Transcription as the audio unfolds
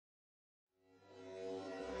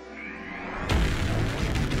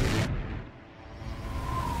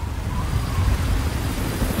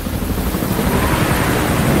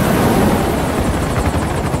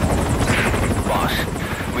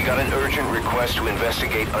request to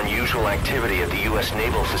investigate unusual activity at the U.S.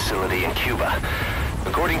 naval facility in Cuba.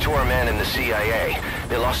 According to our man in the CIA,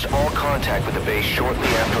 they lost all contact with the base shortly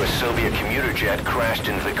after a Soviet commuter jet crashed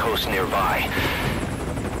into the coast nearby.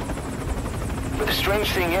 But the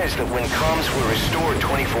strange thing is that when comms were restored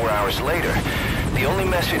 24 hours later, the only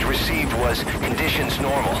message received was conditions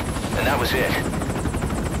normal, and that was it.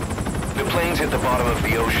 The plane's at the bottom of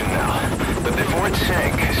the ocean now, but before it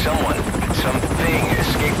sank, something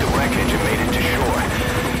escaped the wreckage and made it to shore.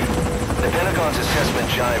 The Pentagon's assessment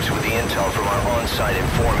jives with the intel from our on-site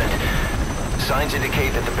informant. Signs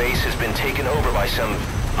indicate that the base has been taken over by some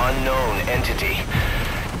unknown entity.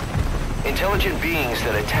 Intelligent beings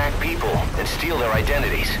that attack people and steal their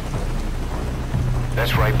identities.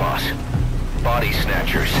 That's right, boss. Body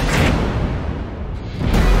snatchers.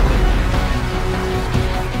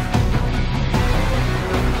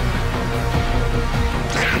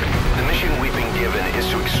 The mission we've been given is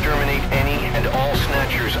to exterminate any and all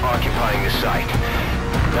snatchers occupying the site.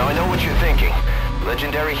 Now I know what you're thinking.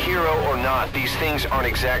 Legendary hero or not, these things aren't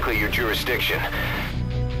exactly your jurisdiction.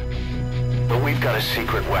 But we've got a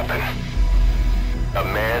secret weapon. A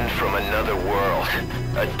man from another world.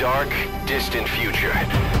 A dark, distant future.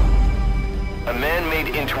 A man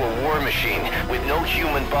made into a war machine with no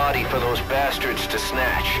human body for those bastards to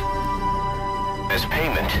snatch. As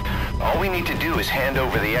payment, all we need to do is hand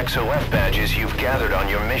over the XOF badges you've gathered on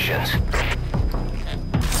your missions.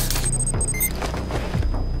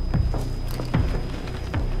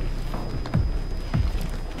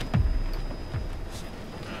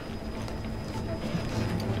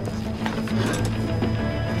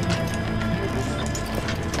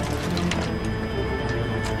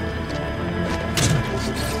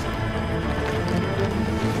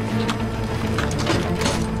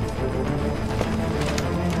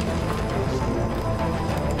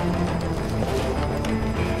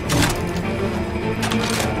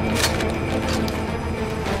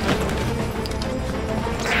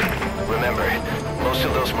 Most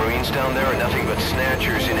of those Marines down there are nothing but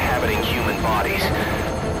snatchers inhabiting human bodies.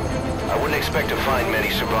 I wouldn't expect to find many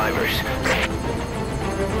survivors.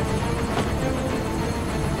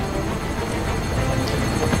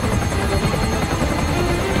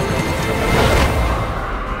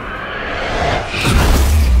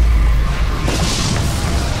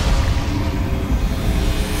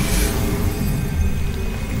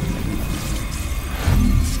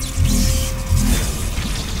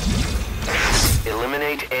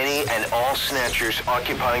 Snatchers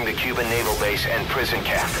occupying the Cuban naval base and prison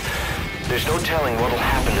camp. There's no telling what'll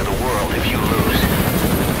happen to the world if you lose.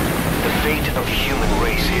 The fate of the human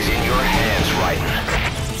race is in your hands, Raiden.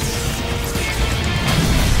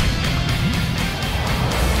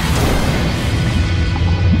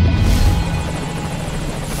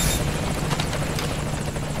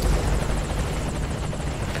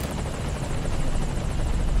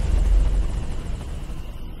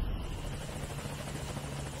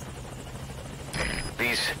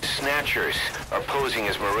 These snatchers are posing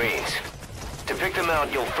as Marines. To pick them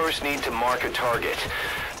out, you'll first need to mark a target.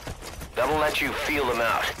 That'll let you feel them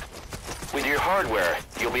out. With your hardware,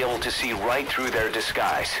 you'll be able to see right through their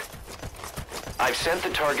disguise. I've sent the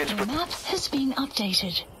targets... The map has been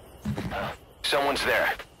updated. Someone's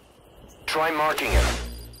there. Try marking him.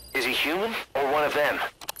 Is he human or one of them?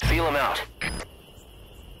 Feel him out.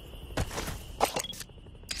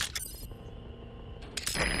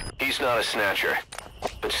 He's not a snatcher.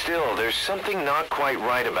 But still, there's something not quite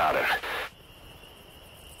right about him.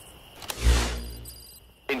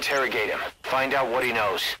 Interrogate him. Find out what he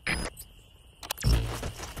knows.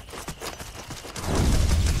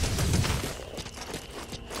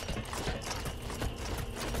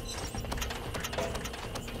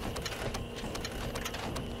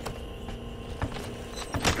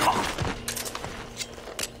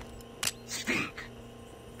 Speak.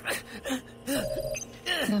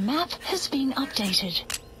 The map has been updated.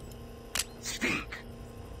 Speak.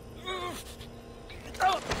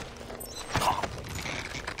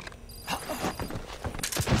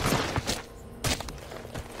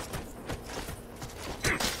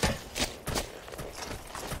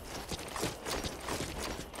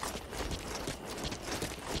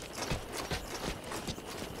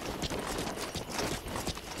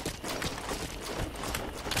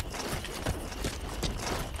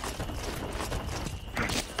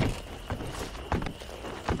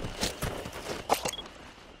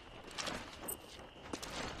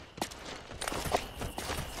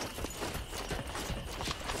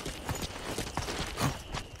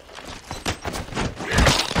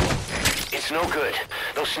 No good.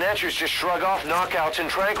 Those snatchers just shrug off knockouts and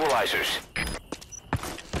tranquilizers.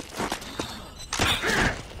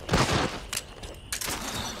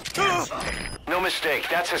 No mistake,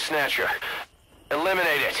 that's a snatcher.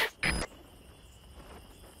 Eliminate it.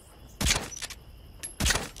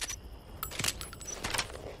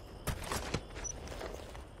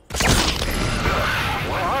 Ugh,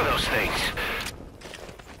 what are those things?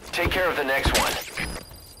 Take care of the next one.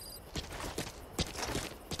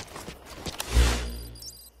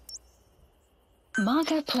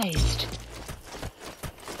 Marker placed.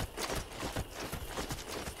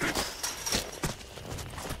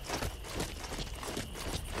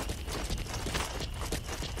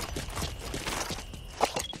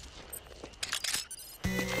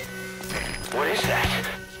 What is that?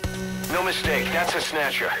 No mistake, that's a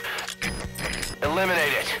snatcher.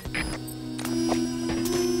 Eliminate it.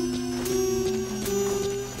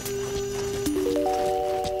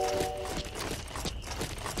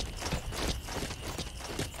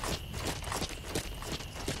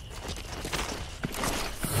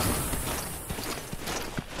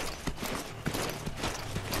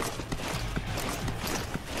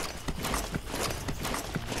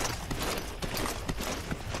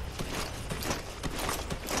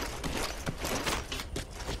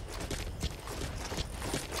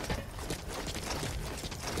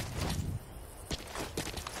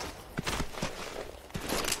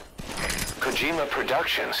 Kojima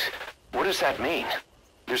Productions. What does that mean?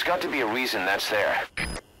 There's got to be a reason that's there.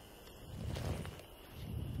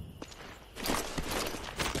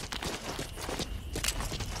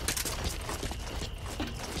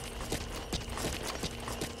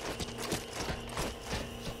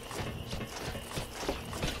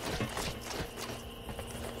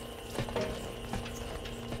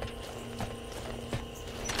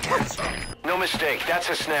 No mistake, that's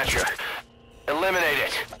a snatcher. Eliminate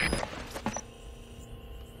it.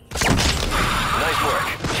 Nice work.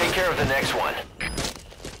 Take care of the next one.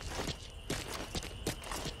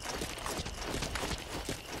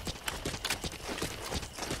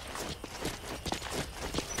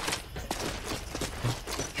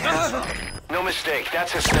 No mistake,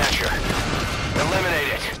 that's a snatcher.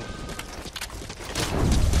 Eliminate it.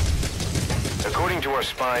 According to our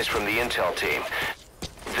spies from the intel team,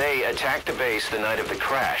 they attacked the base the night of the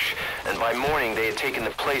crash, and by morning they had taken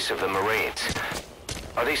the place of the Marines.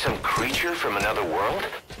 Are they some creature from another world?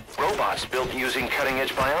 Robots built using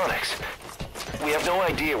cutting-edge bionics. We have no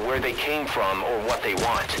idea where they came from or what they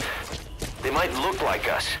want. They might look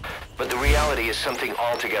like us, but the reality is something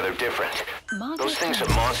altogether different. Those things are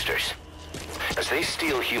monsters. As they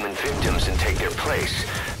steal human victims and take their place,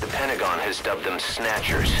 the Pentagon has dubbed them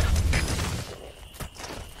Snatchers.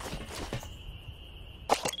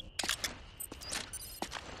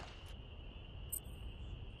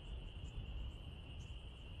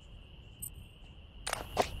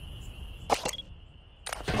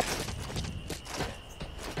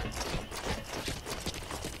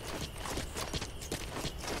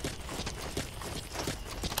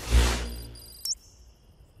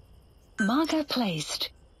 Marker placed.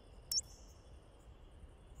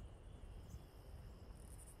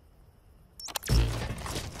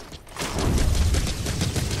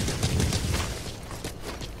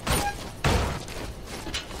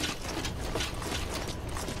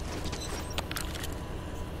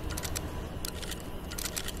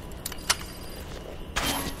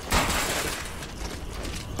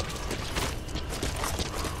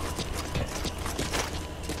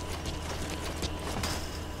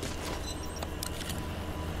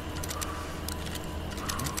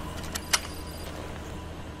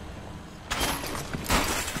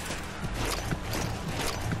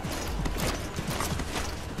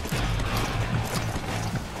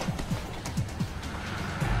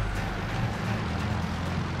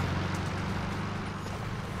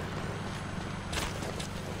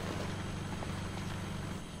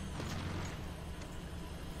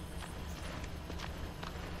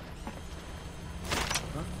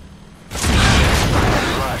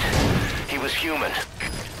 Human.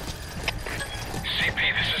 CP,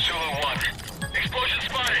 this is Zulu 1. Explosion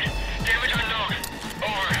spotted. Damage unknown.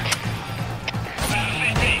 Over. This is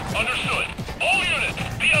CP. Understood. All units,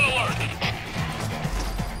 be on alert.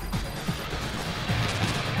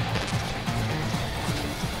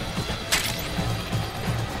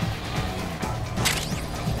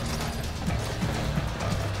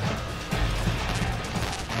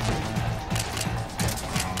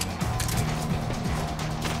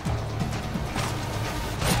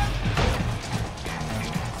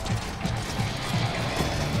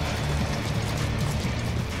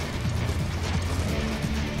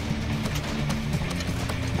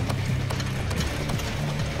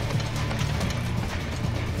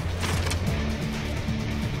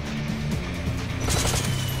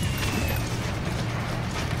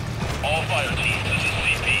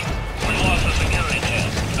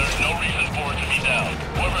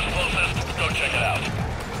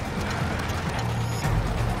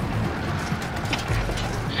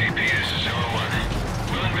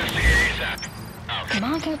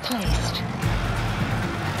 Marker placed.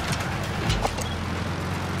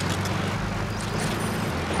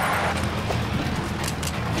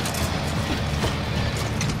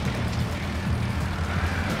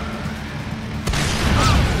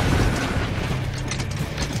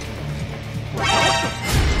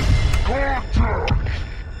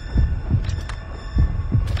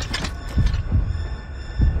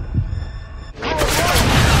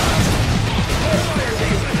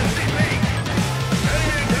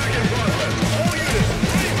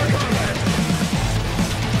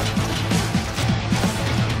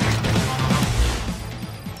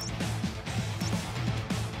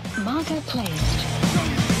 Marker placed.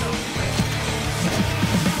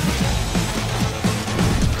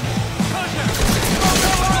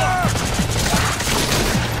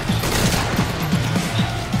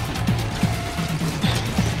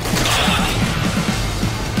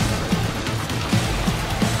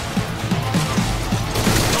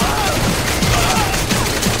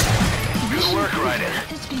 Good work,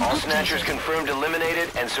 Raiden. All snatchers confirmed eliminated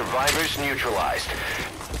and survivors neutralized.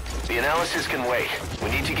 The analysis can wait. We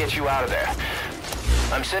need to get you out of there.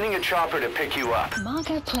 I'm sending a chopper to pick you up.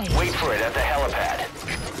 Marker placed. Wait for it at the helipad.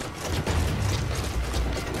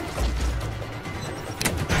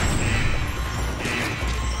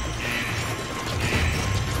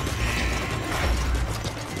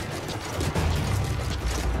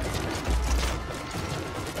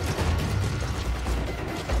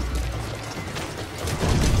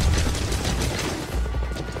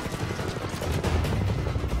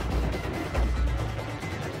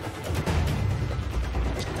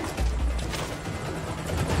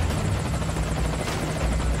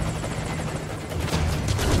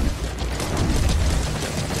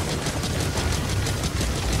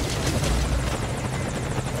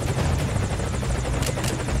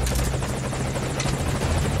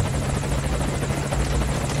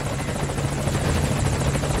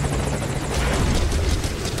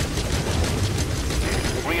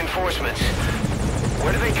 Reinforcements.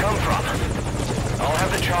 Where do they come from? I'll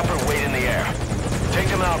have the chopper wait in the air. Take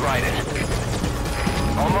them out, Raiden.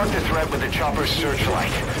 I'll mark the threat with the chopper's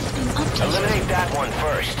searchlight. Eliminate that one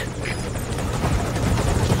first.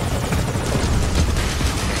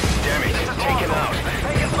 Damn it, take him out.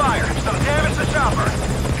 Taking fire. Some damage to chopper.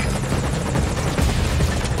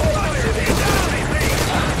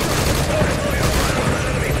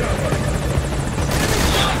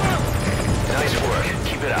 Nice work.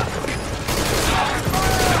 Keep it up.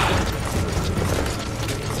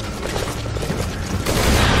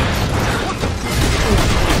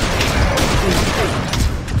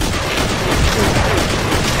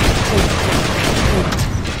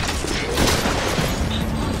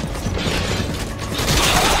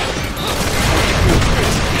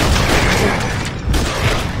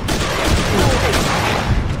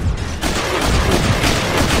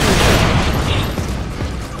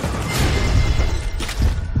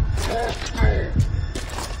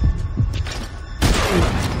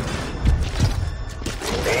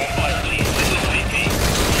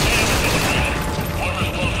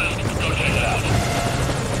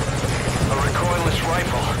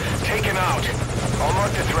 I'll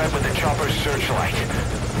mark the threat with the chopper's searchlight.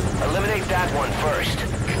 Eliminate that one first.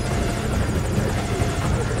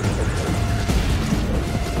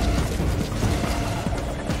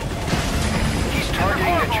 He's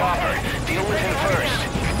targeting the chopper. Deal with him first.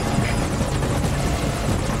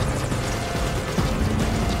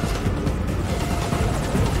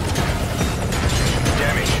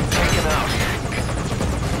 Damage. Take him out.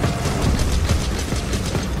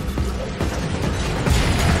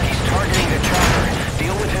 Targeting the chopper.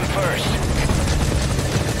 Deal with him first.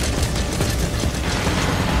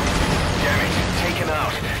 Damn it. Take him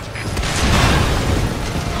out.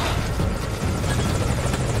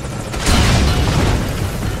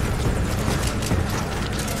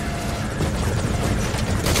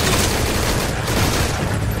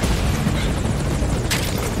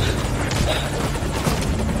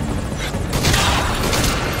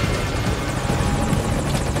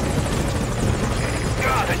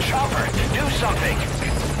 God, the chopper! Do something!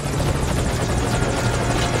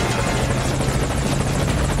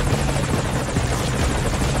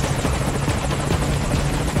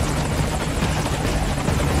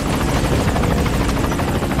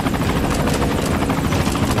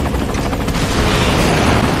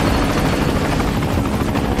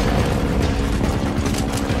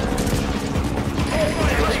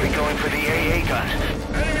 He must be going for the AA gun.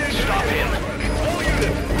 Stop him! All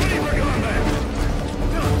units, ready for combat!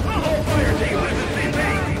 All fire team, this is CP!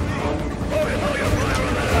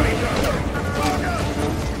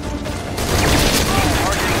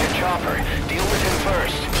 Targeting the chopper. Deal with him first.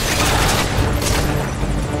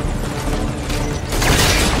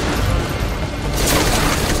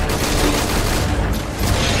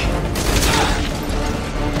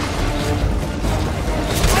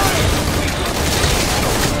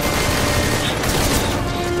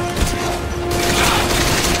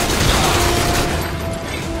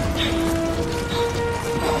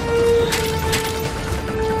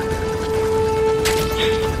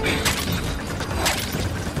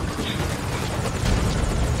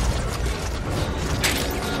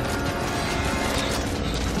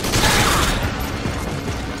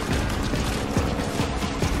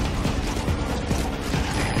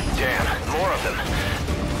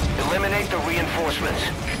 Eliminate the reinforcements.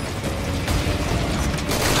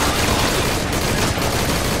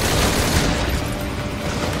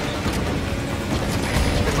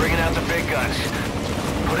 They're bringing out the big guns.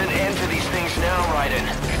 Put an end to these things now,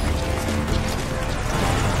 Raiden.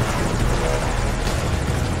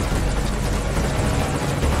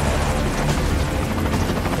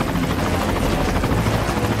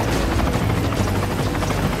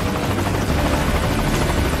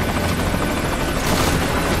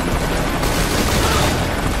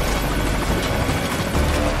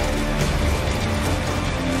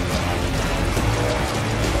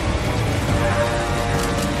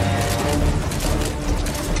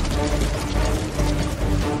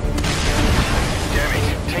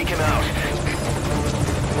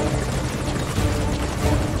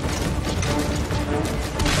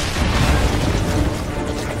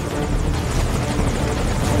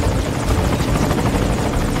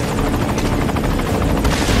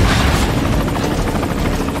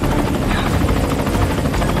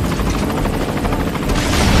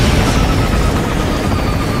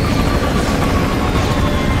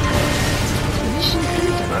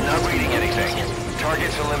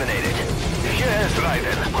 Targets eliminated. Yes,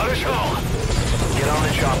 Raiden. Let us go. Get on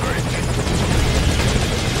the chopper.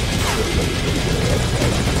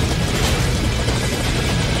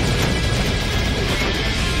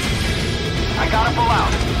 I gotta pull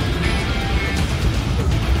out.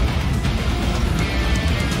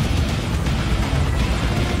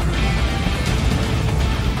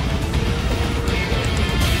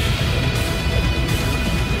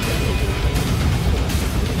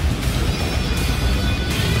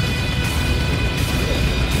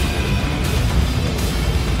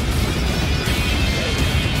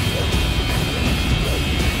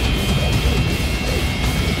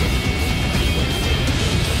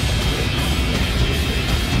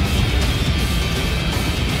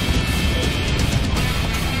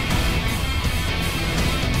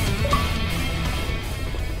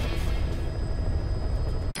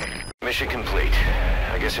 Mission complete.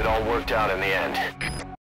 I guess it all worked out in the end.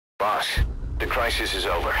 Boss, the crisis is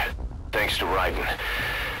over. Thanks to Raiden.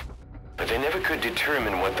 But they never could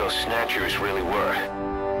determine what those snatchers really were.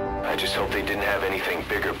 I just hope they didn't have anything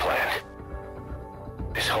bigger planned.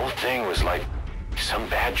 This whole thing was like some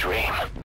bad dream.